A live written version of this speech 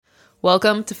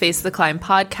Welcome to Face the Climb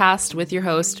podcast with your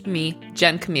host, me,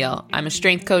 Jen Camille. I'm a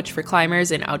strength coach for climbers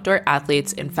and outdoor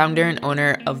athletes and founder and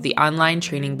owner of the online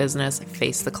training business,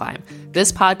 Face the Climb.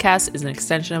 This podcast is an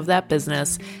extension of that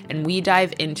business, and we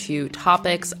dive into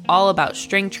topics all about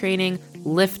strength training,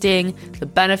 lifting, the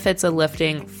benefits of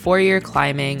lifting for your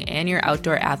climbing and your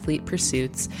outdoor athlete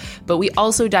pursuits. But we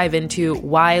also dive into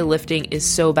why lifting is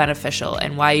so beneficial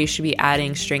and why you should be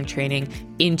adding strength training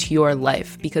into your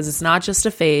life, because it's not just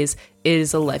a phase, it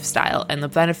is a lifestyle, and the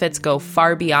benefits go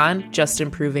far beyond just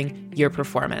improving your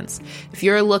performance. If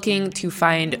you're looking to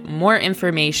find more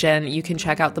information, you can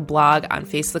check out the blog on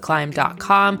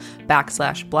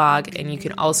facetheclimb.com/blog, and you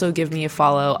can also give me a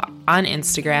follow on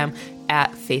Instagram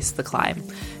at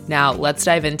FaceTheClimb. Now, let's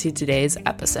dive into today's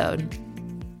episode.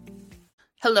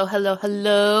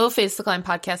 Hello, Face the Climb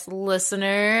podcast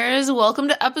listeners. Welcome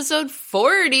to episode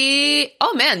 40.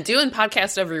 Oh man, doing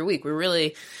podcast every week. We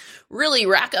really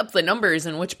rack up the numbers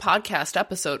in which podcast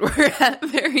episode we're at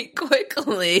very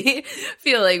quickly.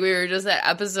 Feel like we were just at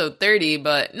episode 30,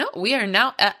 but no, we are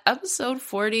now at episode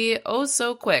 40. Oh,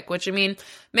 so quick, which I mean,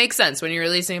 makes sense. When you're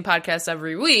releasing a podcast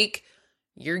every week,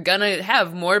 you're gonna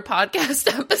have more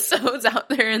podcast episodes out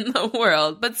there in the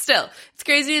world. But still, it's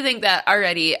crazy to think that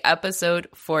already episode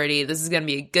 40, this is gonna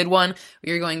be a good one.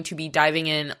 We are going to be diving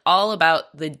in all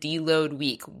about the deload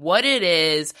week, what it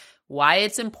is, why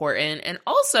it's important, and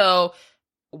also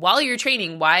while you're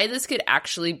training, why this could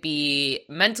actually be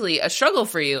mentally a struggle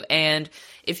for you. And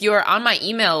if you're on my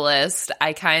email list,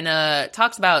 I kind of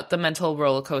talked about the mental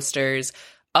roller coasters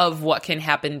of what can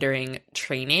happen during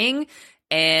training.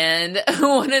 And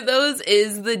one of those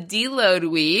is the deload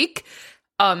week.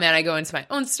 Oh man, I go into my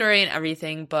own story and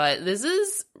everything, but this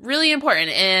is really important.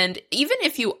 And even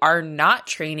if you are not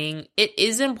training, it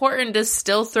is important to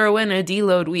still throw in a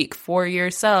deload week for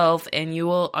yourself, and you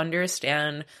will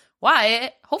understand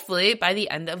why, hopefully, by the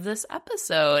end of this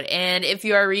episode. And if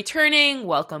you are returning,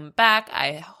 welcome back.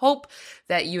 I hope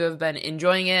that you have been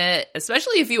enjoying it,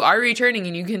 especially if you are returning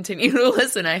and you continue to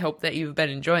listen. I hope that you've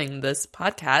been enjoying this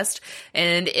podcast.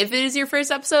 And if it is your first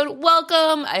episode,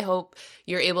 welcome. I hope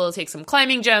you're able to take some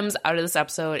climbing gems out of this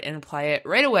episode and apply it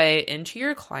right away into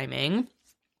your climbing.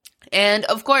 And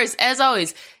of course, as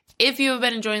always, if you have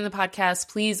been enjoying the podcast,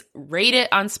 please rate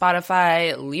it on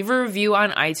Spotify, leave a review on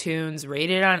iTunes,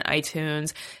 rate it on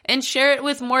iTunes, and share it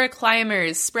with more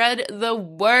climbers. Spread the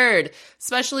word,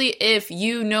 especially if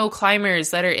you know climbers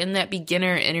that are in that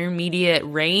beginner intermediate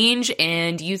range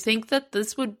and you think that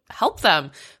this would help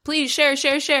them. Please share.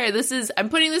 I'm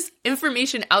putting this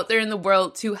information out there in the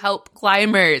world to help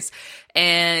climbers.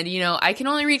 And, I can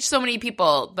only reach so many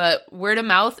people, but word of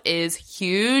mouth is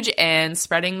huge, and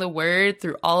spreading the word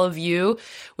through all of you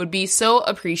would be so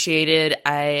appreciated.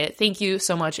 I thank you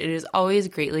so much. It is always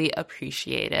greatly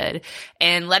appreciated.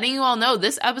 And letting you all know,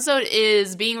 this episode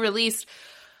is being released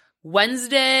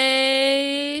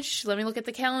Wednesday. Let me look at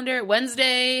the calendar.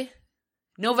 Wednesday,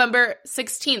 November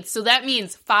 16th. So that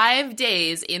means 5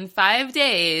 days. In 5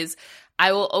 days,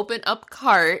 I will open up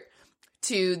cart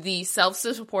to the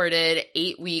self-supported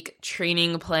 8-week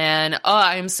training plan. Oh,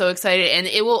 I'm so excited. And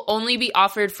it will only be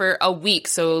offered for a week.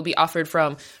 So it will be offered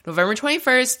from November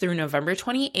 21st through November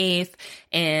 28th.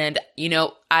 And,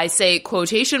 I say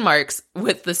quotation marks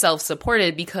with the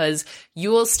self-supported because you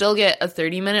will still get a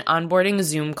 30-minute onboarding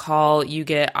Zoom call. You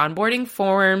get onboarding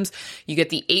forms. You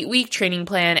get the 8-week training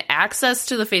plan, access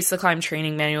to the Face the Climb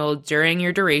training manual during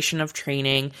your duration of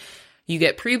training. You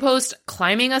get pre-post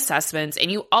climbing assessments, and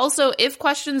you also, if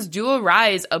questions do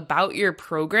arise about your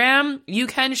program, you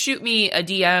can shoot me a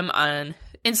DM on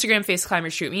Instagram, Face Climb, or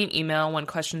shoot me an email when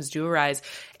questions do arise.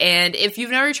 And if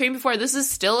you've never trained before, this is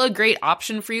still a great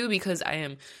option for you because I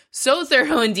am so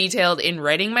thorough and detailed in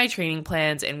writing my training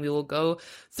plans, and we will go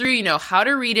through, how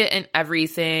to read it and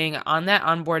everything on that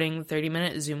onboarding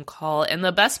 30-minute Zoom call. And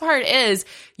the best part is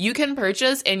you can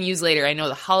purchase and use later. I know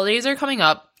the holidays are coming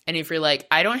up. And if you're like,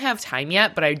 I don't have time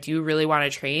yet, but I do really want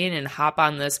to train and hop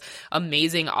on this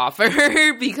amazing offer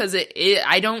because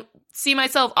I don't see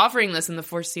myself offering this in the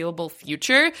foreseeable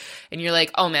future. And you're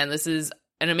like, oh man, this is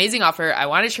an amazing offer. I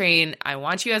want to train. I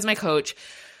want you as my coach.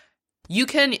 You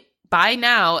can buy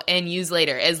now and use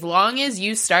later as long as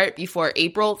you start before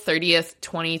April 30th,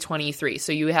 2023.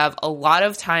 So you have a lot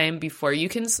of time before you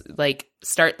can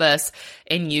start this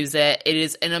and use it. It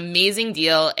is an amazing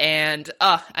deal, and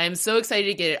I'm so excited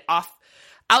to get it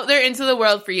out there into the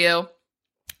world for you.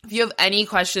 If you have any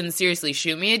questions, seriously,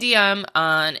 shoot me a DM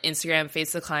on Instagram,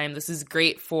 Face the Climb. This is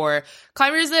great for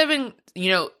climbers that have been,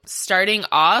 starting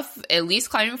off, at least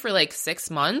climbing for 6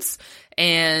 months,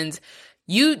 and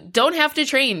you don't have to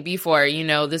train before.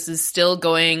 This is still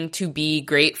going to be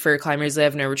great for climbers that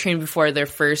have never trained before, their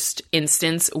first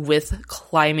instance with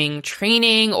climbing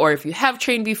training, or if you have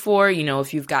trained before,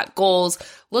 if you've got goals,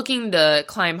 looking to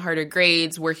climb harder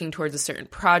grades, working towards a certain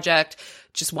project,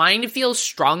 just wanting to feel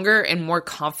stronger and more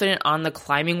confident on the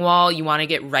climbing wall. You want to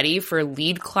get ready for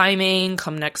lead climbing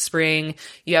come next spring.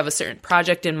 You have a certain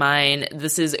project in mind.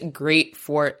 This is great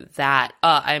for that.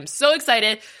 I'm so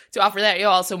excited to offer that. You'll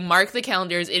also mark the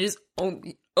calendars. It is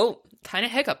only, kind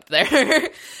of hiccuped there.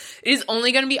 It is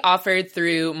only going to be offered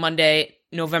through Monday,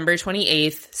 November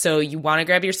 28th. So you want to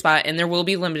grab your spot, and there will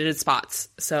be limited spots.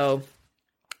 So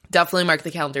definitely mark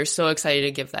the calendar. So excited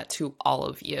to give that to all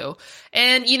of you.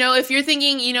 And, if you're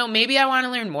thinking, maybe I want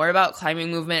to learn more about climbing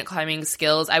movement, climbing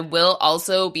skills, I will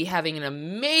also be having an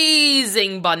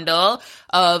amazing bundle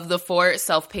of the 4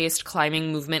 self-paced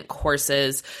climbing movement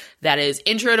courses. That is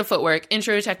Intro to Footwork,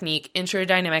 Intro to Technique, Intro to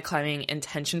Dynamic Climbing, and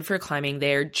Tension for Climbing.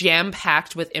 They are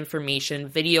jam-packed with information,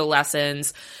 video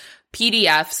lessons,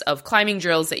 PDFs of climbing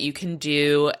drills that you can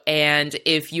do. And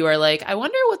if you are like, I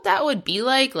wonder what that would be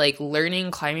like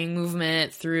learning climbing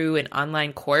movement through an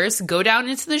online course, go down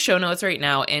into the show notes right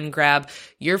now and grab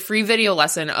your free video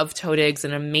lesson of toe digs,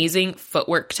 an amazing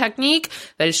footwork technique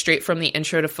that is straight from the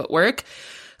Intro to Footwork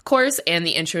course and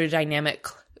the Intro to Dynamic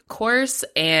course.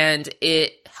 And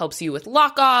it helps you with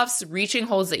lock-offs, reaching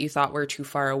holds that you thought were too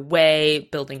far away,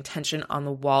 building tension on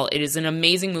the wall. It is an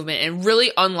amazing movement and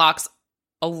really unlocks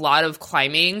a lot of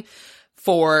climbing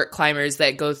for climbers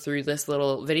that go through this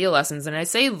little video lessons. And I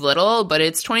say little, but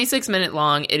it's 26-minute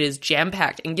long. It is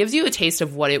jam-packed and gives you a taste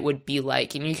of what it would be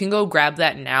like. And you can go grab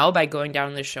that now by going down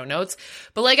in the show notes.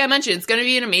 But like I mentioned, it's going to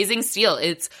be an amazing steal.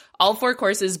 It's all 4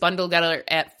 courses bundled together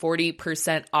at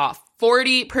 40% off.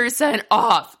 40%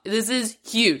 off. This is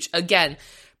huge. Again,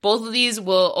 both of these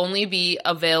will only be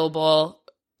available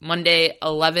Monday,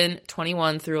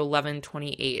 11/21 through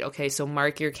 11/28. Okay, so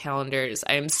mark your calendars.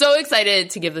 I am so excited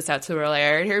to give this out to the world.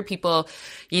 I hear people,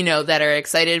 that are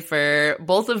excited for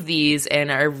both of these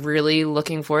and are really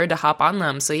looking forward to hop on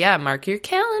them. So yeah, mark your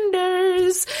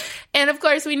calendars. And of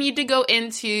course, we need to go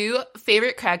into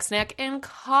favorite crack snack and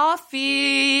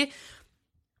coffee.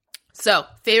 So,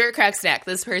 favorite crack snack.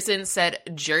 This person said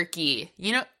jerky.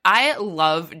 I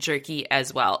love jerky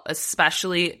as well,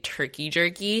 especially turkey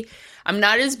jerky. I'm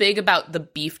not as big about the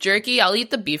beef jerky. I'll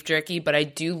eat the beef jerky, but I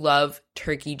do love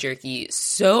turkey jerky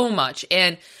so much.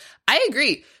 And I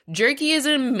agree. Jerky is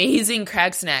an amazing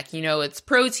crack snack. It's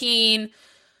protein.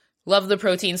 Love the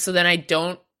protein. So then I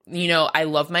don't, I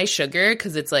love my sugar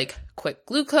because it's like quick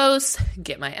glucose,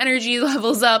 get my energy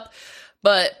levels up.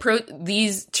 But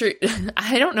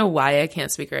I don't know why I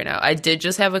can't speak right now. I did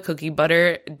just have a cookie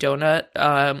butter Dunkin'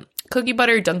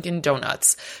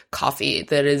 Donuts coffee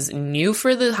that is new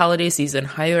for the holiday season.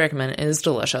 Highly recommend it. It is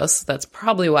delicious. That's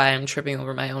probably why I'm tripping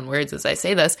over my own words as I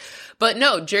say this. But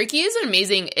no, jerky is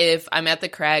amazing if I'm at the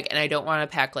crag and I don't want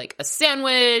to pack a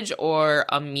sandwich or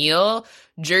a meal.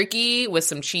 Jerky with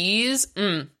some cheese,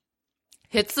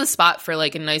 hits the spot for a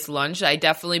nice lunch. I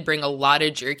definitely bring a lot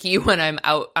of jerky when I'm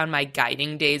out on my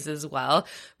guiding days as well.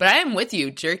 But I am with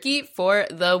you. Jerky for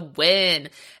the win.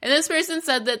 And this person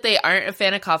said that they aren't a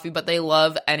fan of coffee, but they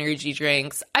love energy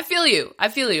drinks. I feel you.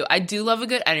 I do love a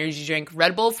good energy drink.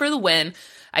 Red Bull for the win.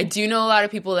 I do know a lot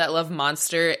of people that love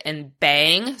Monster and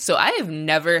Bang. So I have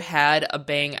never had a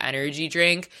Bang energy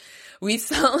drink. We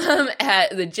sell them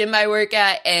at the gym I work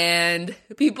at, and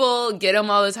people get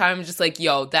them all the time. I'm just like,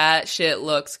 yo, that shit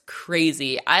looks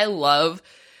crazy. I love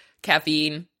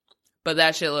caffeine, but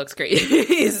that shit looks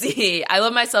crazy. I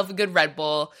love myself a good Red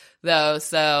Bull, though.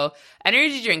 So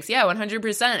energy drinks, yeah,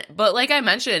 100%. But like I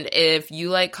mentioned, if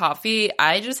you like coffee,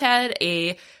 I just had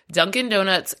a Dunkin'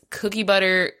 Donuts cookie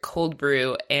butter cold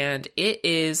brew, and it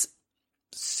is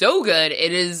so good.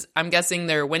 It is, I'm guessing,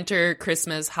 their winter,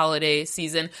 Christmas, holiday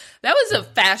season. That was a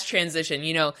fast transition.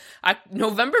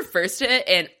 November 1st hit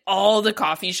and all the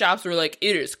coffee shops were like,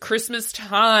 it is Christmas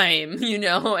time,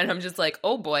 and I'm just like,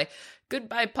 oh boy,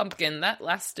 goodbye pumpkin. That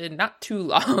lasted not too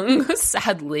long,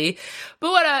 sadly.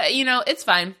 But it's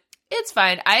fine. It's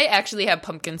fine. I actually have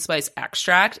pumpkin spice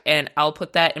extract, and I'll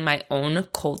put that in my own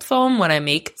cold foam when I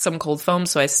make some cold foam,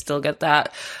 so I still get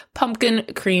that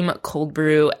pumpkin cream cold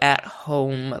brew at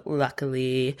home,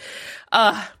 luckily.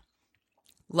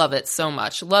 Love it so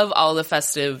much. Love all the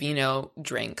festive,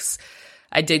 drinks.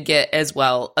 I did get, as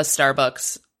well, a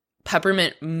Starbucks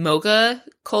peppermint mocha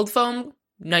cold foam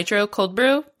nitro cold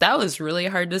brew. That was really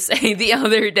hard to say the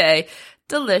other day.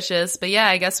 Delicious. But yeah,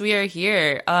 I guess we are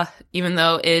here. Even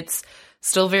though it's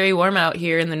Still very warm out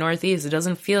here in the Northeast. It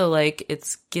doesn't feel like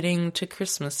it's getting to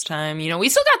Christmas time. You know, we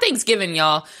still got Thanksgiving,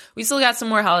 y'all. We still got some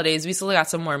more holidays. We still got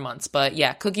some more months. But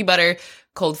yeah, cookie butter,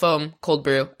 cold foam, cold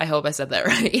brew. I hope I said that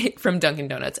right. From Dunkin'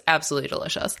 Donuts. Absolutely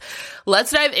delicious.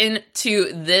 Let's dive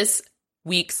into this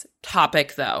week's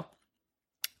topic, though.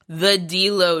 The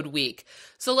deload week.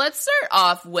 So let's start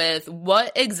off with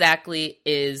what exactly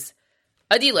is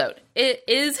a deload.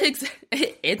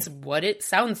 It's what it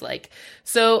sounds like.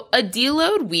 So a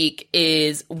deload week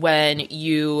is when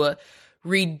you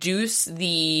reduce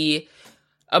the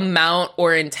amount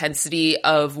or intensity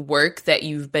of work that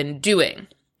you've been doing.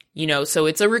 You know, so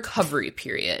it's a recovery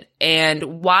period.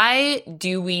 And why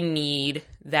do we need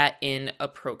that in a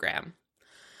program?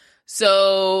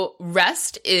 So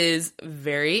rest is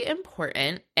very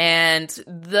important, and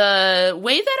the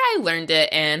way that I learned it,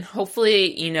 and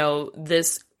hopefully, you know,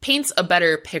 this paints a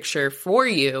better picture for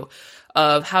you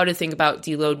of how to think about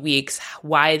deload weeks,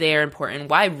 why they are important,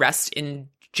 why rest in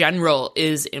general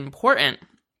is important,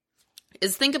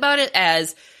 is think about it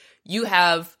as you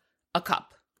have a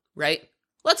cup, right?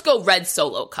 Let's go red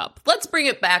Solo cup. Let's bring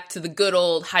it back to the good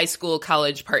old high school,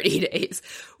 college party days.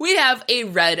 We have a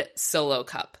red Solo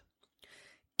cup.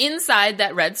 Inside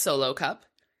that red Solo cup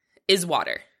is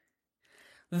water.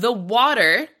 The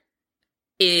water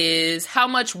is how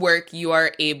much work you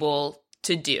are able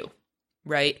to do,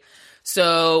 right?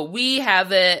 So we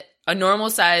have it, a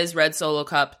normal size red Solo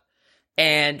cup,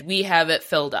 and we have it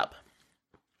filled up.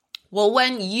 Well,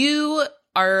 when you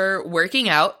are working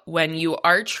out, when you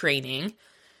are training,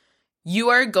 you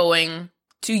are going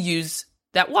to use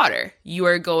that water. You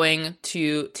are going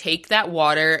to take that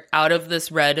water out of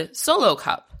this red Solo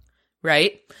cup,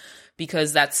 right?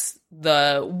 Because that's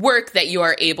the work that you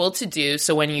are able to do.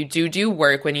 So when you do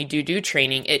work, when you do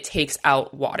training, it takes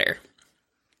out water.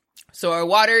 So our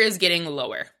water is getting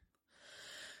lower.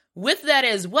 With that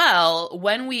as well,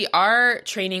 when we are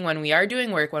training, when we are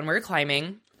doing work, when we're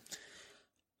climbing,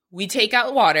 we take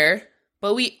out water,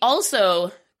 but we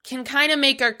also can kind of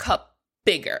make our cup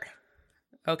bigger,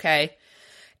 okay?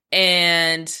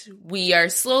 And we are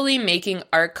slowly making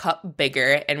our cup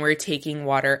bigger, and we're taking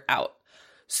water out.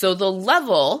 So the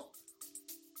level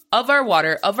of our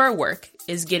water, of our work,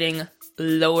 is getting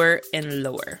lower and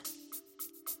lower.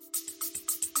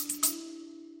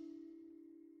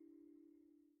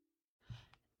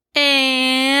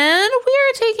 And we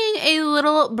are taking a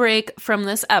little break from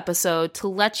this episode to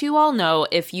let you all know,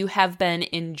 if you have been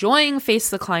enjoying Face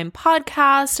the Climb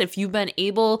podcast, if you've been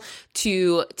able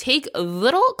to take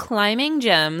little climbing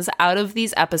gems out of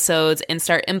these episodes and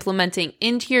start implementing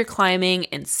into your climbing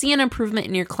and see an improvement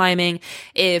in your climbing,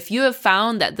 if you have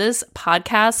found that this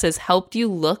podcast has helped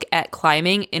you look at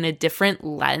climbing in a different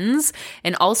lens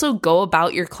and also go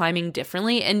about your climbing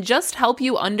differently, and just help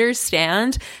you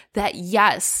understand that,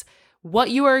 yes,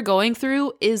 what you are going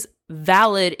through is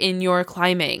valid in your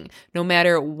climbing, no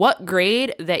matter what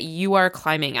grade that you are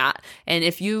climbing at. And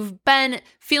if you've been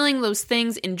feeling those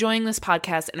things, enjoying this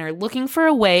podcast, and are looking for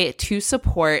a way to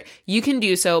support, you can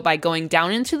do so by going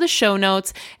down into the show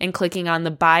notes and clicking on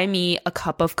the Buy Me a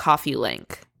Cup of Coffee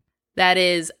link. That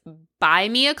is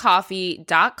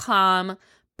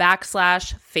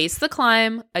buymeacoffee.com/Face the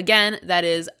Climb. Again, that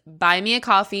is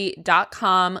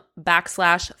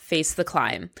buymeacoffee.com/Face the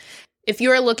Climb. If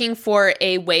you are looking for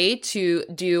a way to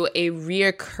do a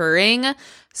reoccurring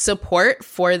support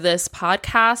for this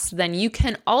podcast, then you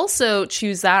can also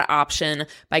choose that option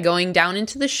by going down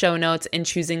into the show notes and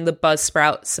choosing the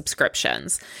Buzzsprout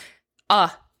subscriptions.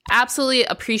 Absolutely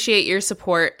appreciate your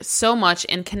support so much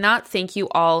and cannot thank you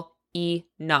all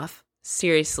enough.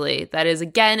 Seriously, that is,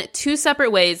 again, 2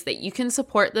 separate ways that you can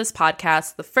support this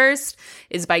podcast. The first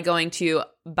is by going to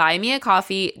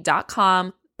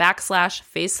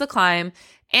buymeacoffee.com/Face the Climb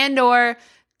and or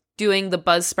doing the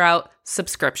Buzzsprout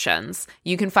subscriptions.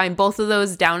 You can find both of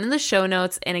those down in the show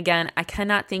notes. And again, I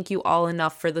cannot thank you all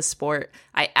enough for the support.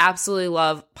 I absolutely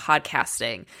love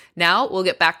podcasting. Now we'll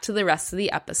get back to the rest of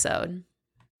the episode.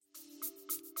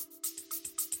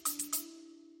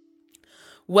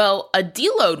 Well, a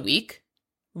deload week,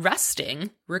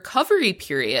 resting, recovery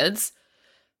periods,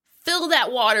 fill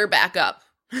that water back up.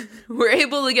 We're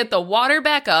able to get the water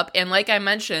back up. And like I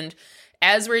mentioned,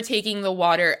 as we're taking the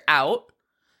water out,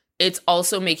 it's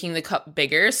also making the cup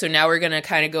bigger. So now we're going to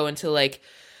kind of go into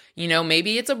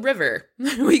maybe it's a river.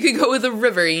 We could go with a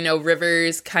river.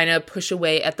 Rivers kind of push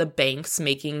away at the banks,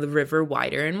 making the river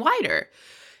wider and wider.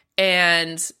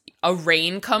 And a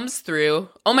rain comes through.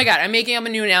 Oh my God, I'm making up a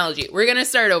new analogy. We're going to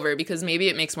start over because maybe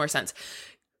it makes more sense.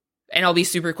 And I'll be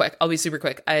super quick.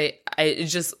 I it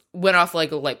just went off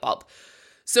like a light bulb.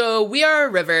 So we are a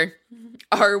river.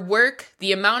 Our work,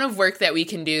 the amount of work that we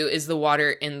can do is the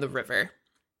water in the river.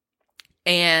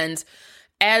 And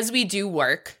as we do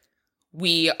work,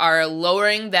 we are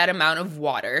lowering that amount of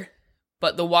water,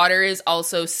 but the water is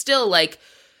also still like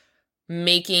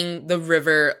making the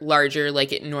river larger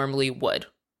like it normally would.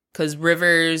 Because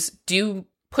rivers do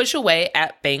push away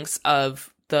at banks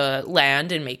of the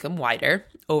land and make them wider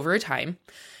over time.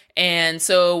 And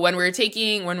so when we're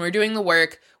doing the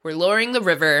work, we're lowering the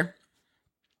river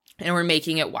and we're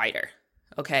making it wider.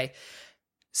 Okay.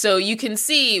 So you can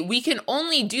see we can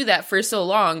only do that for so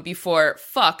long before,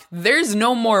 there's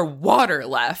no more water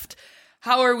left.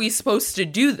 How are we supposed to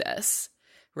do this?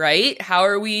 Right?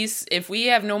 If we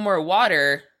have no more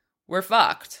water, we're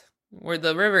fucked.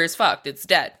 The river is fucked. It's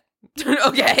dead.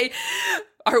 Okay.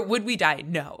 Or would we die?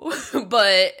 No.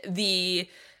 But the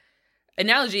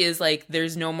analogy is like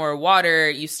there's no more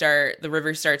water, the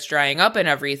river starts drying up and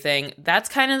everything. That's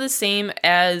kind of the same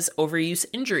as overuse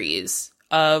injuries,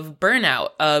 of burnout,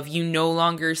 of you no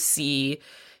longer see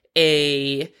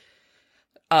a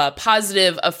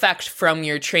positive effect from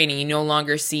your training. You no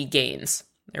longer see gains,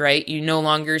 right? You no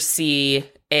longer see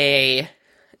a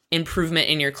improvement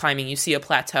in your climbing. You see a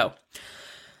plateau.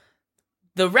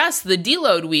 The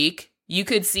deload week, you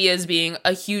could see as being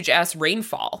a huge ass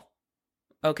rainfall.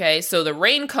 Okay, so the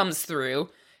rain comes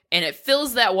through and it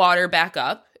fills that water back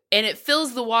up, and it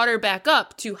fills the water back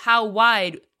up to how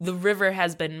wide the river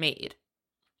has been made.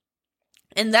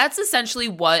 And that's essentially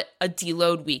what a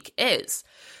deload week is.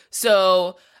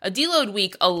 So a deload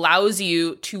week allows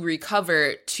you to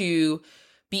recover, to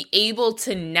be able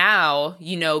to now,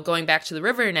 going back to the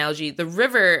river analogy, the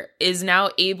river is now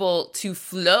able to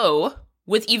flow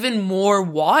with even more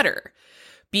water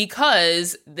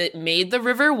because that made the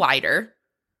river wider,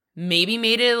 maybe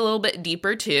made it a little bit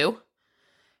deeper too,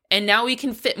 and now we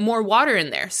can fit more water in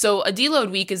there. So a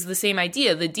deload week is the same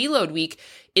idea. The deload week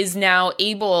is now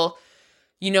able,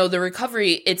 the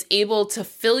recovery, it's able to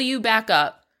fill you back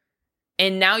up,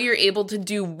 and now you're able to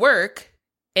do work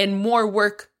and more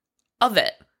work of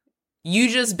it. You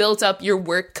just built up your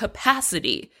work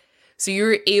capacity. So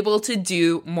you're able to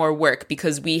do more work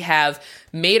because we have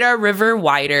made our river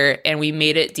wider and we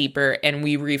made it deeper and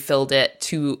we refilled it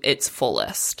to its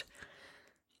fullest.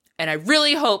 And I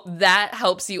really hope that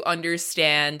helps you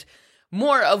understand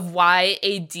more of why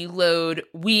a deload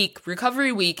week,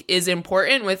 recovery week, is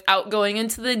important without going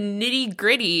into the nitty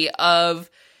gritty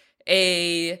of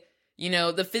the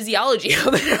physiology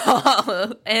of it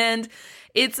all. And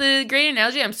it's a great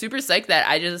analogy. I'm super psyched that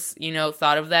I just,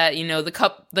 thought of that.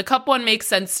 The cup one makes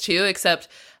sense too, except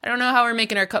I don't know how we're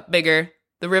making our cup bigger.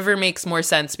 The river makes more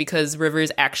sense because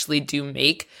rivers actually do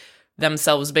make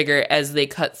themselves bigger as they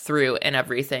cut through and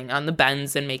everything on the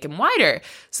bends and make them wider.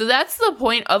 So that's the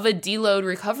point of a deload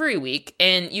recovery week.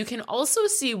 And you can also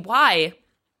see why,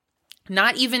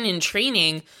 not even in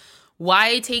training,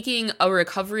 why taking a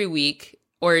recovery week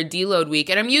or a deload week,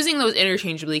 and I'm using those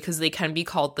interchangeably because they can be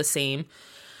called the same,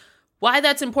 why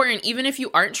that's important even if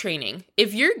you aren't training.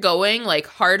 If you're going like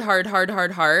hard,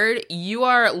 you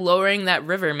are lowering that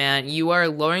river, man. You are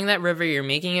lowering that river, you're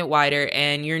making it wider,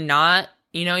 and you're not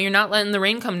letting the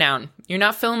rain come down. You're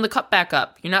not filling the cup back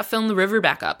up. You're not filling the river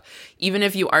back up, even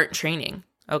if you aren't training,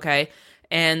 okay?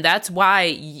 And that's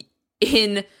why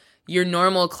in your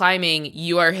normal climbing,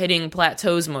 you are hitting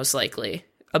plateaus most likely.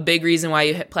 A big reason why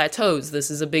you hit plateaus, this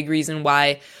is a big reason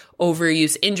why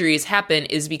overuse injuries happen,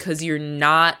 is because you're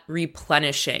not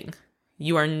replenishing.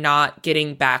 You are not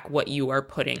getting back what you are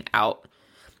putting out.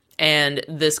 And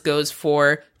this goes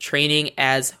for training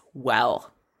as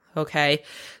well. Okay,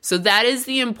 so that is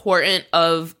the importance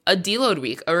of a deload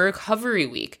week, a recovery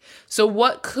week. So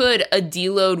what could a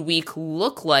deload week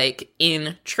look like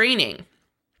in training?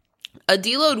 A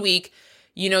deload week,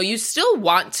 you still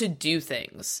want to do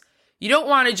things. You don't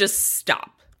want to just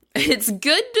stop. It's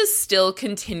good to still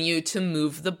continue to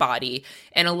move the body.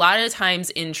 And a lot of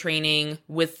times in training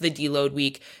with the deload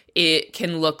week, it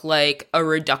can look like a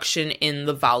reduction in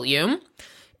the volume,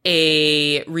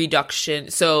 a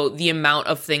reduction, so the amount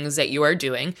of things that you are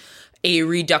doing, a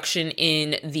reduction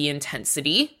in the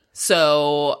intensity,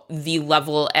 so the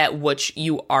level at which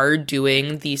you are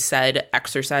doing the said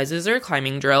exercises or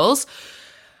climbing drills.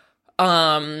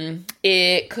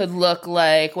 It could look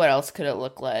like, what else could it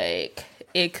look like?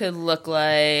 It could look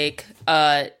like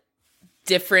a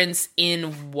difference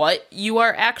in what you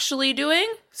are actually doing.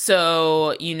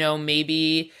 So,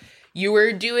 maybe you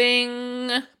were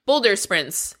doing boulder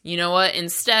sprints. You know what?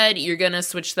 Instead, you're going to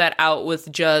switch that out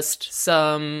with just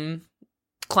some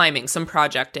climbing, some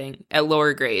projecting at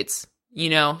lower grades,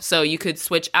 so you could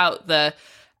switch out the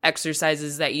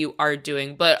exercises that you are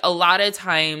doing. But a lot of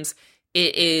times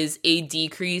it is a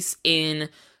decrease in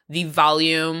the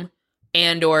volume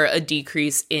and or a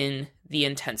decrease in the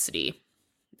intensity.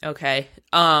 Okay.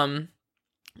 And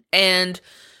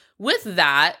with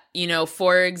that,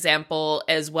 for example,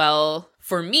 as well,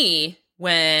 for me,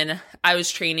 when I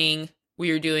was training,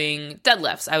 we were doing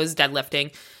deadlifts. I was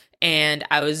deadlifting and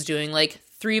I was doing like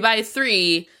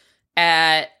 3x3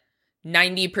 at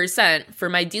 90%. For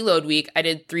my deload week, I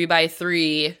did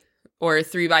 3x3 or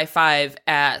 3x5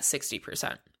 at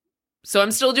 60%. So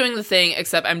I'm still doing the thing,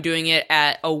 except I'm doing it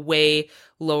at a way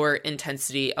lower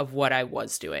intensity of what I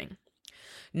was doing.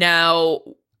 Now,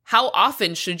 how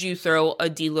often should you throw a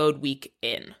deload week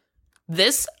in?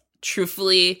 This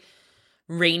truthfully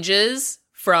ranges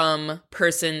from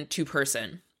person to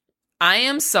person. I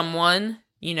am someone,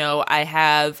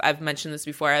 I've mentioned this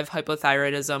before, I have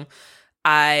hypothyroidism.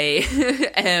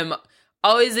 I am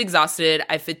always exhausted.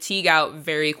 I fatigue out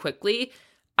very quickly.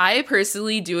 I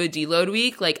personally do a deload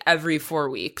week like every 4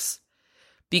 weeks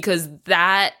because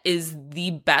that is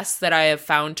the best that I have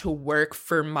found to work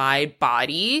for my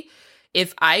body.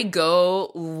 If I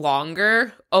go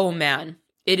longer, oh man,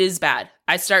 it is bad.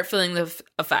 I start feeling the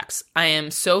effects. I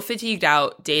am so fatigued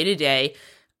out day to day.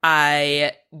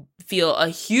 I feel a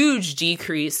huge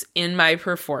decrease in my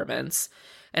performance.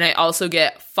 And I also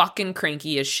get fucking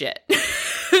cranky as shit.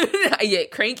 I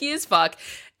get cranky as fuck.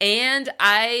 And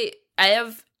I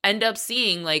end up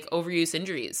seeing like overuse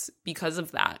injuries because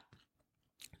of that.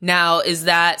 Now, is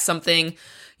that something,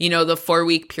 the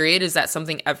 4-week period, is that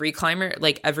something every climber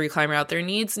out there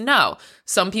needs? No.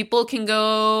 Some people can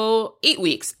go 8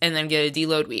 weeks and then get a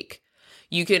deload week.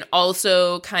 You can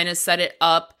also kind of set it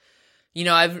up.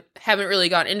 I haven't really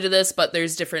gotten into this, but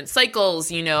there's different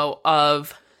cycles, you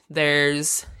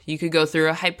could go through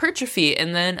a hypertrophy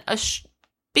and then a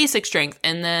basic strength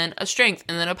and then a strength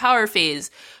and then a power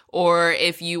phase. Or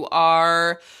if you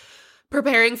are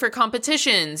preparing for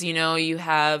competitions, you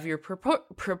have your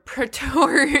preparatory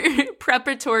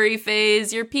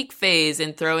phase, your peak phase,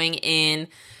 and throwing in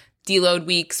deload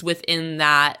weeks within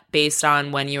that based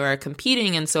on when you are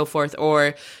competing and so forth.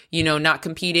 Or, not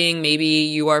competing, maybe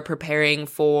you are preparing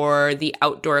for the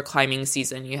outdoor climbing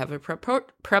season. You have a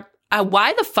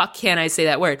why the fuck can't I say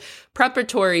that word?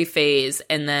 Preparatory phase,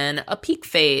 and then a peak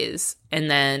phase,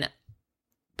 and then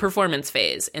performance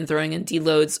phase, and throwing in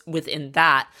deloads within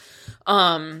that.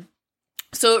 So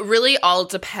it really all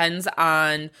depends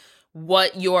on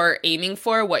what you're aiming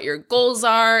for, what your goals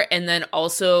are, and then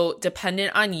also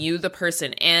dependent on you, the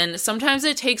person. And sometimes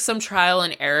it takes some trial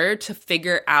and error to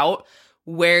figure out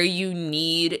where you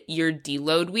need your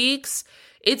deload weeks.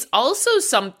 It's also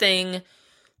something,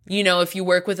 if you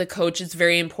work with a coach, it's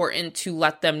very important to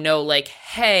let them know, like,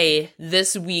 hey,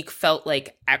 this week felt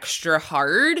like extra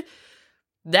hard.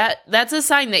 That's a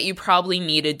sign that you probably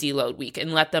need a deload week,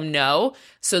 and let them know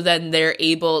so then they're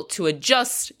able to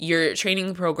adjust your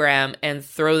training program and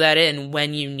throw that in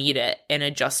when you need it and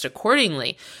adjust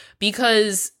accordingly.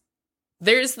 Because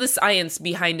there's the science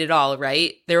behind it all,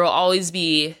 right? There will always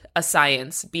be a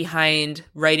science behind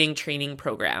writing training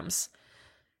programs.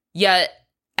 Yet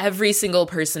every single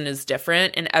person is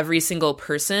different, and every single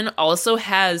person also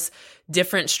has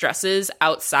different stresses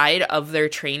outside of their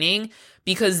training,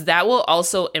 because that will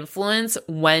also influence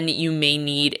when you may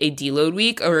need a deload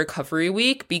week or recovery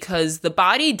week, because the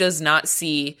body does not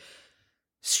see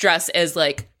stress as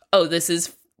like, oh, this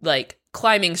is like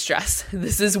climbing stress,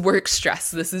 this is work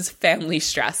stress, this is family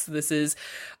stress, this is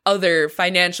other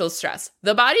financial stress.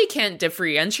 The body can't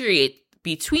differentiate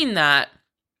between that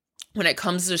when it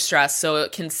comes to stress, so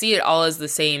it can see it all as the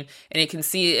same,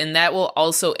 and that will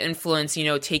also influence,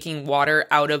 taking water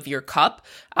out of your cup,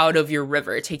 out of your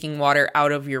river, taking water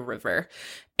out of your river.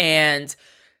 And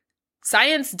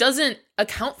science doesn't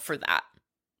account for that,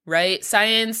 right?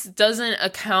 Science doesn't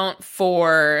account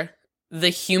for the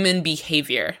human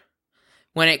behavior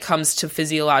when it comes to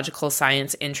physiological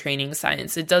science and training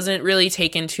science. It doesn't really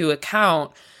take into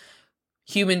account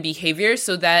human behavior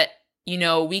so that,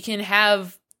 we can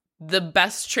have the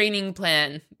best training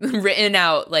plan written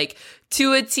out, like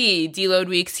to a T. Deload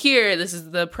weeks here. This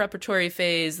is the preparatory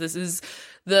phase. This is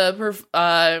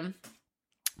the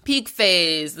peak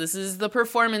phase. This is the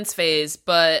performance phase.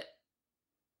 But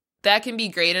that can be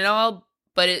great and all,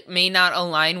 but it may not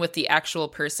align with the actual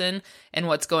person and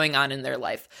what's going on in their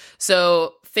life.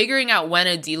 So figuring out when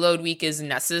a deload week is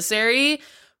necessary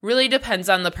really depends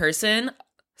on the person.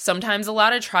 Sometimes a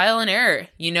lot of trial and error.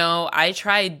 I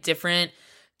tried different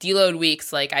deload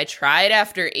weeks. Like I tried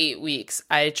after 8 weeks.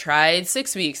 I tried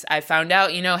 6 weeks. I found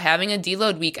out, having a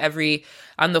deload week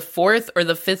on the 4th or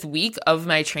the 5th week of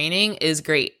my training is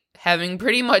great. having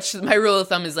pretty much my rule of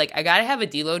thumb is like, I gotta have a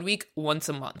deload week once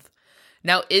a month.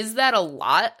 Now, is that a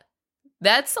lot?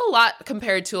 That's a lot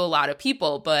compared to a lot of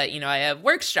people, but I have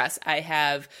work stress. I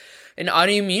have an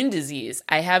autoimmune disease.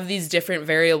 I have these different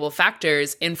variable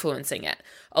factors influencing it.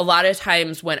 A lot of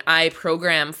times when I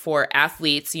program for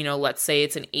athletes, let's say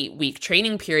it's an 8-week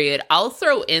training period, I'll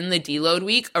throw in the deload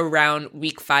week around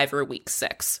week 5 or week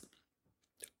 6.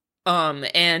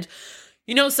 And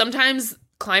sometimes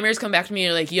climbers come back to me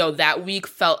and are like, yo, that week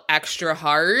felt extra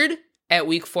hard at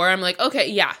week 4. I'm like, okay,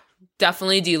 yeah,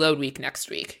 definitely deload week next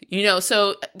week.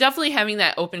 So definitely having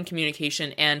that open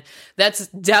communication. And that's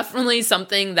definitely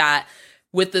something that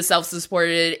with the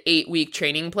self-supported 8-week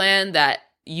training plan that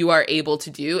you are able to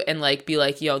do and be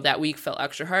like, yo, that week felt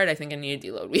extra hard. I think I need a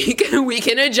deload week. We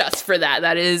can adjust for that.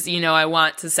 That is, I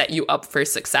want to set you up for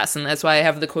success. And that's why I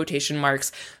have the quotation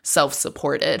marks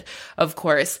self-supported, of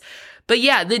course. But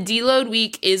yeah, the deload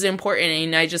week is important.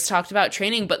 And I just talked about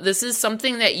training, but this is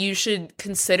something that you should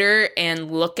consider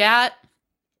and look at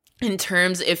in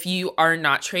terms if you are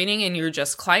not training and you're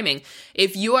just climbing.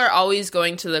 If you are always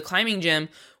going to the climbing gym,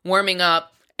 warming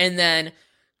up, and then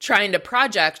trying to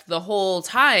project the whole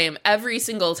time, every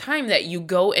single time that you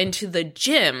go into the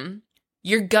gym,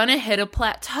 you're gonna hit a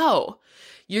plateau.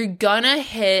 You're gonna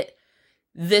hit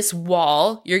this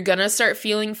wall. You're gonna start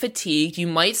feeling fatigued. You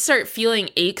might start feeling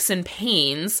aches and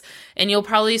pains, and you'll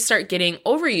probably start getting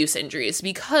overuse injuries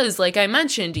because, like I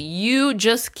mentioned, you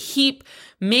just keep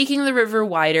making the river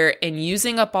wider and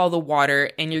using up all the water,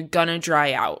 and you're gonna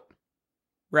dry out,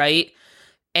 right?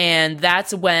 And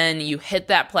that's when you hit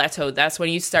that plateau. That's when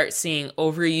you start seeing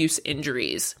overuse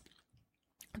injuries.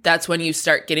 That's when you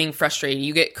start getting frustrated.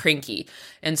 You get cranky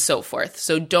and so forth.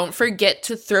 So don't forget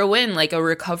to throw in a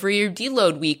recovery or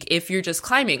deload week if you're just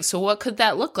climbing. So what could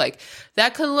that look like?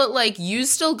 That could look like you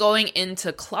still going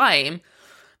into climb,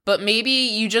 but maybe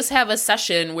you just have a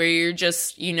session where you're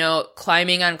just,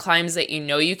 climbing on climbs that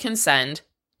you can send.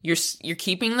 You're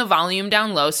keeping the volume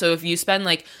down low. So if you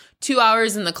spend 2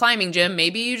 hours in the climbing gym,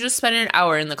 maybe you just spend an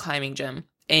hour in the climbing gym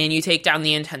and you take down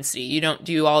the intensity. You don't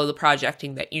do all of the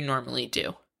projecting that you normally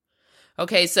do.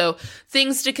 Okay, so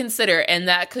things to consider, and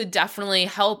that could definitely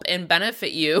help and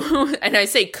benefit you. And I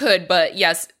say could, but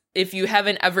yes, if you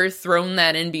haven't ever thrown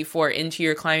that in before into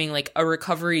your climbing, a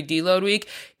recovery deload week,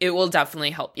 it will definitely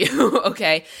help you.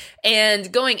 Okay,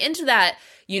 and going into that,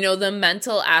 the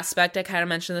mental aspect, I kind of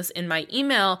mentioned this in my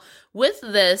email, with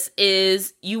this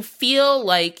is you feel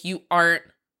like you aren't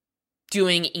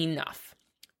doing enough.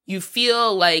 You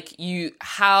feel like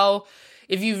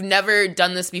if you've never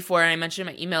done this before, and I mentioned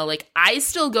in my email, I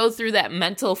still go through that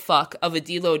mental fuck of a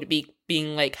deload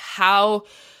being how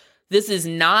this is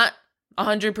not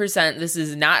 100%. This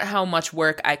is not how much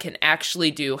work I can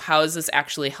actually do. How is this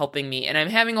actually helping me? And I'm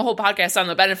having a whole podcast on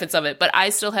the benefits of it, but I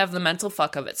still have the mental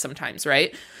fuck of it sometimes,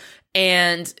 right?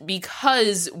 And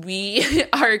because we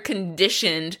are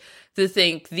conditioned to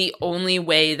think the only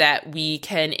way that we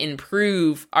can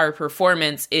improve our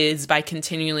performance is by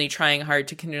continually trying hard,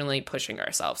 to continually pushing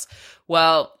ourselves.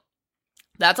 Well,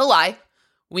 that's a lie.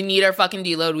 We need our fucking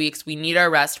deload weeks. We need our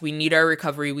rest. We need our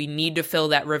recovery. We need to fill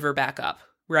that river back up,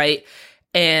 right?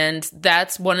 And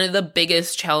that's one of the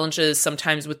biggest challenges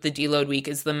sometimes with the deload week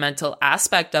is the mental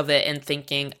aspect of it and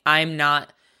thinking, I'm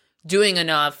not doing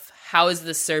enough. How is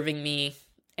this serving me?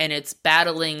 And it's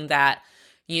battling that,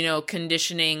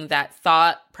 conditioning, that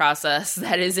thought process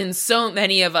that is in so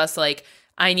many of us,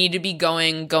 I need to be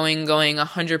going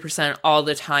 100% all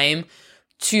the time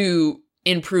to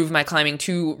improve my climbing,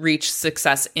 to reach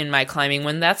success in my climbing,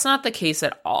 when that's not the case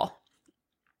at all.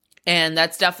 And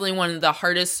that's definitely one of the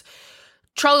hardest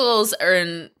struggles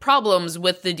and problems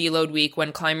with the deload week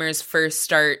when climbers first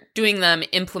start doing them,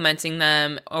 implementing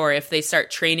them, or if they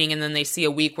start training and then they see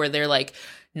a week where they're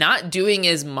not doing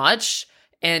as much,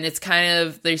 and it's kind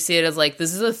of, they see it as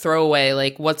this is a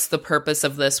throwaway, what's the purpose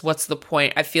of this? What's the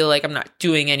point? I feel like I'm not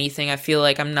doing anything. I feel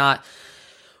like I'm not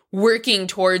working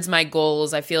towards my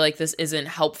goals. I feel like this isn't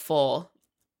helpful,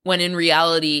 when in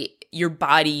reality, your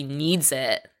body needs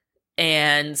it.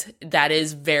 And that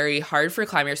is very hard for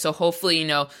climbers. So hopefully,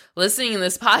 listening to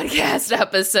this podcast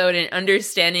episode and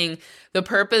understanding the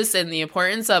purpose and the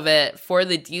importance of it for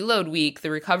the deload week,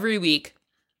 the recovery week,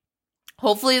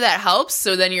 hopefully that helps.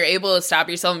 So then you're able to stop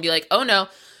yourself and be like, oh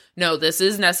no, this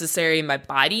is necessary. My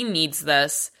body needs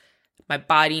this. My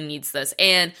body needs this.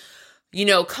 And,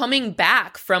 coming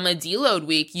back from a deload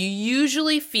week, you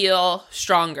usually feel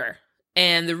stronger.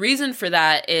 And the reason for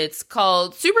that, it's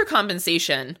called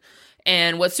supercompensation.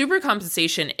 And what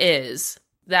supercompensation is,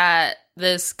 that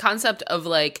this concept of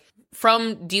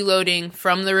from deloading,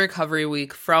 from the recovery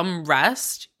week, from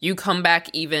rest, you come back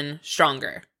even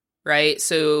stronger, right?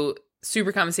 So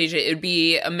supercompensation, it would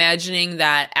be imagining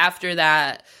that after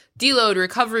that deload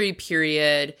recovery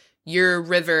period, your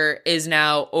river is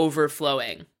now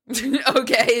overflowing.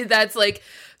 Okay, that's like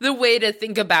the way to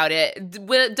think about it.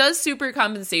 Does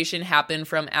supercompensation happen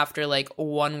from after like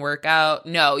one workout?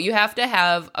 No, you have to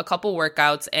have a couple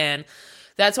workouts, and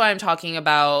that's why I'm talking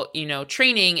about,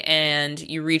 training, and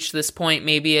you reach this point,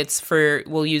 maybe it's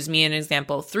we'll use me an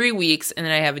example, 3 weeks, and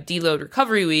then I have a deload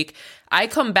recovery week. I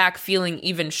come back feeling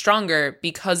even stronger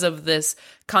because of this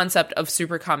concept of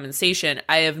supercompensation.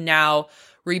 I have now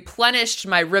replenished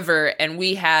my river, and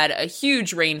we had a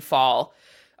huge rainfall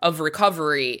of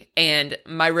recovery, and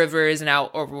my river is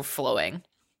now overflowing.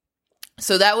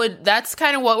 So that's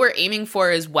kind of what we're aiming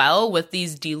for as well with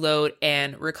these deload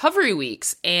and recovery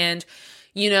weeks. And,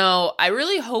 I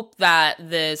really hope that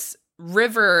this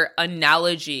river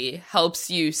analogy helps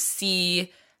you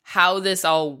see how this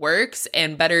all works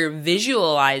and better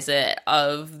visualize it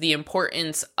of the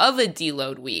importance of a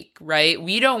deload week, right?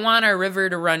 We don't want our river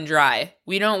to run dry.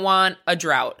 We don't want a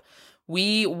drought.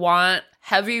 We want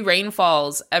heavy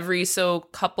rainfalls every so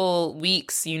couple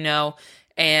weeks,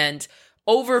 and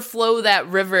overflow that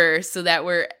river so that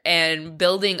and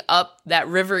building up that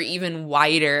river even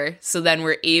wider so then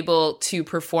we're able to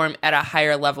perform at a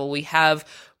higher level. We have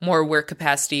more work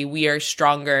capacity. We are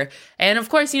stronger. And of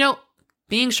course,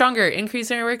 being stronger,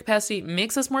 increasing our work capacity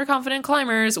makes us more confident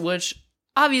climbers, which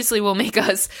obviously will make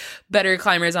us better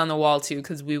climbers on the wall too,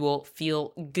 because we will feel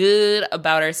good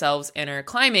about ourselves and our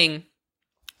climbing.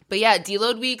 But yeah,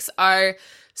 deload weeks are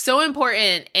so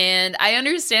important, and I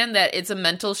understand that it's a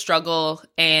mental struggle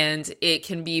and it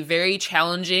can be very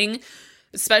challenging,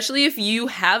 especially if you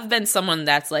have been someone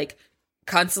that's like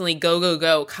constantly go, go,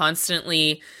 go,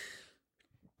 constantly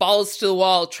balls to the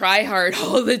wall, try hard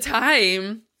all the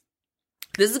time.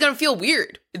 This is going to feel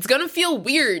weird. It's going to feel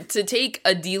weird to take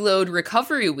a deload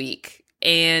recovery week,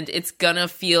 and it's going to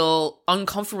feel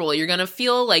uncomfortable. You're going to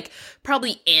feel like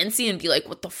probably antsy and be like,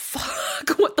 what the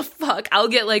fuck? What the fuck? I'll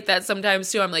get like that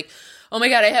sometimes too. I'm like, oh my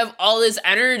God, I have all this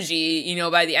energy,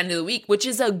 by the end of the week, which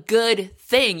is a good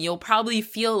thing. You'll probably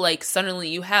feel like suddenly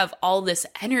you have all this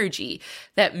energy.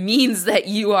 That means that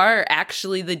you are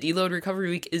actually, the deload recovery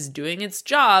week is doing its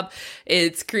job.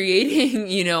 It's creating,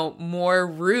 more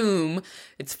room.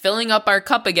 It's filling up our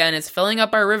cup again. It's filling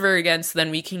up our river again. So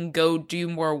then we can go do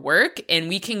more work, and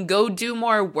we can go do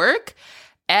more work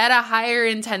at a higher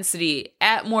intensity,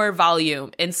 at more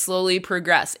volume, and slowly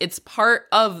progress. It's part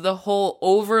of the whole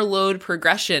overload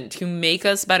progression to make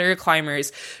us better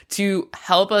climbers, to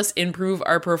help us improve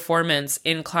our performance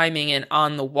in climbing and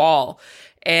on the wall.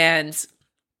 And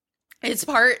it's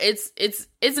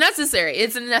necessary.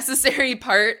 It's a necessary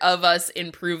part of us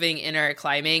improving in our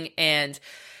climbing, and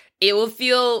it will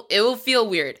feel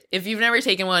weird. If you've never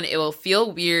taken one, it will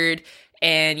feel weird.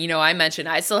 And, I mentioned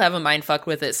I still have a mind fuck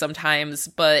with it sometimes,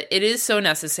 but it is so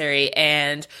necessary.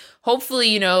 And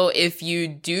hopefully, if you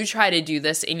do try to do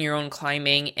this in your own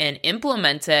climbing and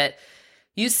implement it,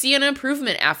 you see an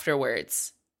improvement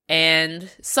afterwards. And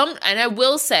I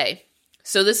will say,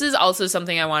 so this is also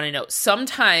something I want to note.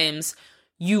 Sometimes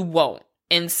you won't.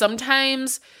 And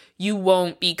sometimes you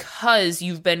won't because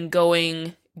you've been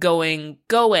going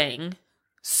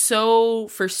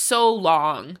for so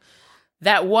long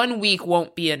that 1 week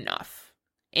won't be enough.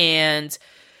 And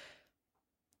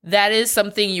that is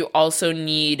something you also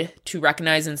need to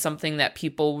recognize, and something that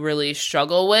people really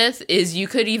struggle with is you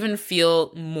could even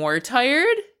feel more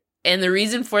tired. And the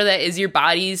reason for that is your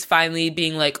body's finally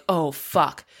being like, oh,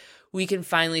 fuck, we can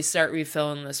finally start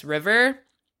refilling this river.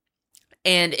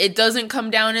 And it doesn't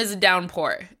come down as a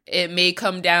downpour. It may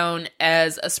come down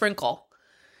as a sprinkle.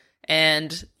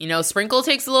 And, sprinkle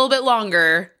takes a little bit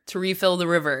longer to refill the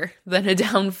river than a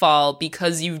downfall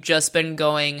because you've just been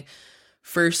going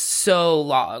for so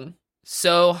long,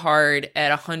 so hard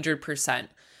at 100%.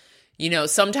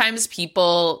 Sometimes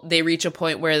people, they reach a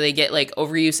point where they get like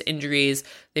overuse injuries.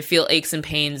 They feel aches and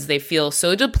pains. They feel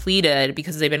so depleted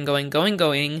because they've been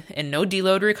going, and no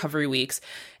deload recovery weeks.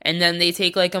 And then they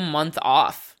take like a month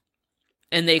off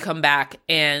and they come back,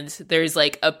 and there's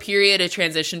like a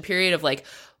transition period of like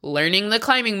learning the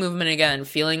climbing movement again,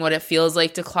 feeling what it feels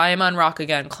like to climb on rock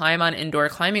again, climb on indoor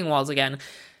climbing walls again.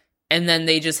 And then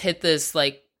they just hit this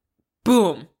like,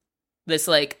 boom, this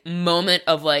like moment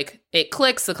of like, it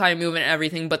clicks, the climbing movement and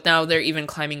everything, but now they're even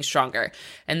climbing stronger.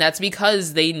 And that's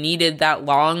because they needed that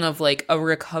long of like a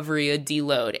recovery, a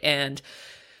deload. And,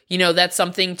 that's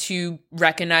something to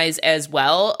recognize as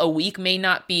well. A week may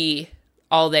not be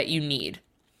all that you need.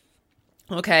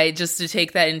 Okay, just to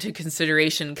take that into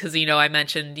consideration, because, I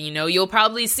mentioned, you'll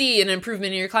probably see an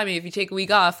improvement in your climbing if you take a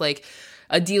week off. Like,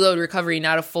 a deload recovery,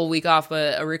 not a full week off,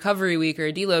 but a recovery week or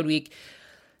a deload week,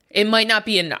 it might not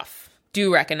be enough.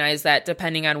 Do recognize that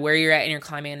depending on where you're at in your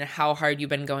climbing and how hard you've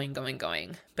been going.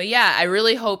 But yeah, I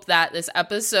really hope that this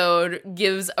episode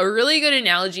gives a really good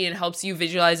analogy and helps you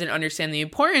visualize and understand the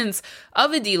importance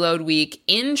of a deload week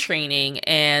in training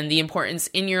and the importance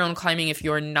in your own climbing if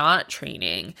you're not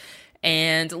training.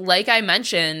 And like I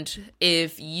mentioned,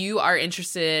 if you are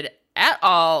interested at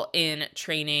all in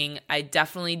training, I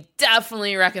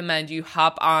definitely recommend you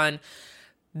hop on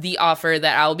the offer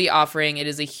that I'll be offering. It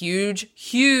is a huge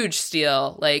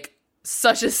steal, like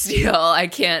such a steal.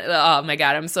 Oh my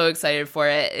God, I'm so excited for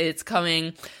it. It's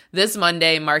coming this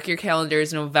Monday. Mark your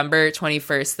calendars, November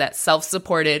 21st, that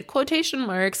self-supported, quotation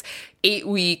marks,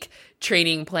 8-week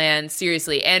training plan.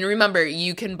 Seriously. And remember,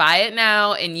 you can buy it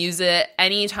now and use it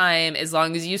anytime as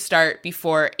long as you start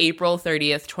before April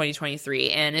 30th,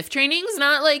 2023. And if training's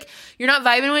not like, you're not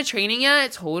vibing with training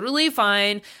yet, totally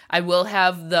fine. I will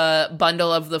have the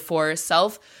bundle of the 4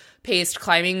 self-paced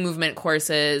climbing movement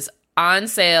courses on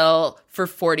sale for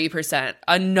 40%.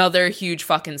 Another huge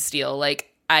fucking steal.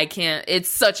 Like, it's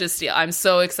such a steal. I'm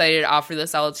so excited to offer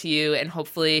this all to you, and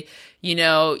hopefully,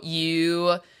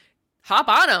 you hop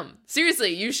on them.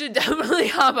 Seriously, you should definitely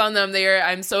hop on them.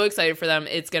 I'm so excited for them.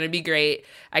 It's going to be great.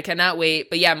 I cannot wait.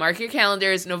 But yeah, mark your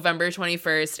calendars, November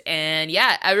 21st. And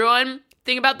yeah, everyone,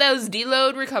 think about those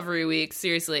deload recovery weeks.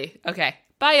 Seriously. Okay.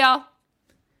 Bye, y'all.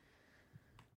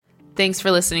 Thanks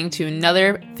for listening to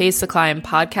another Face the Climb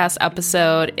podcast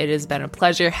episode. It has been a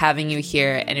pleasure having you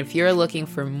here. And if you're looking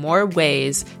for more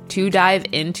ways to dive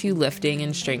into lifting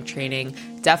and strength training,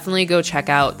 definitely go check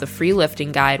out the free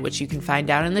lifting guide, which you can find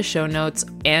down in the show notes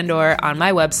and or on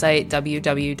my website,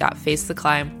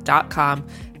 www.facetheclimb.com.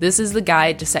 This is the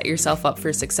guide to set yourself up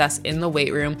for success in the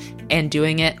weight room and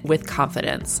doing it with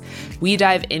confidence. We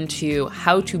dive into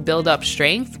how to build up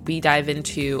strength. We dive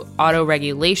into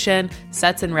auto-regulation,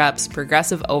 sets and reps,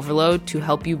 progressive overload to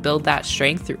help you build that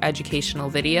strength through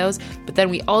educational videos. But then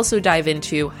we also dive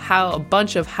into a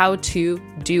bunch of how to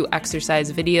do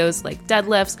exercise videos like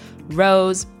deadlifts,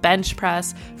 rows, bench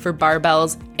press for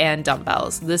barbells and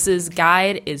dumbbells. This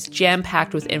guide is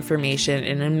jam-packed with information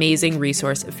and an amazing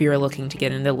resource if you're looking to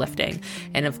get into lifting.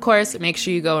 And of course, make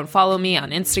sure you go and follow me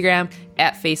on Instagram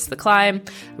at Face the Climb.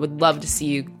 I would love to see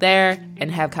you there and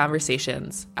have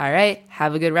conversations. All right,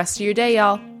 have a good rest of your day,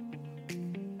 y'all.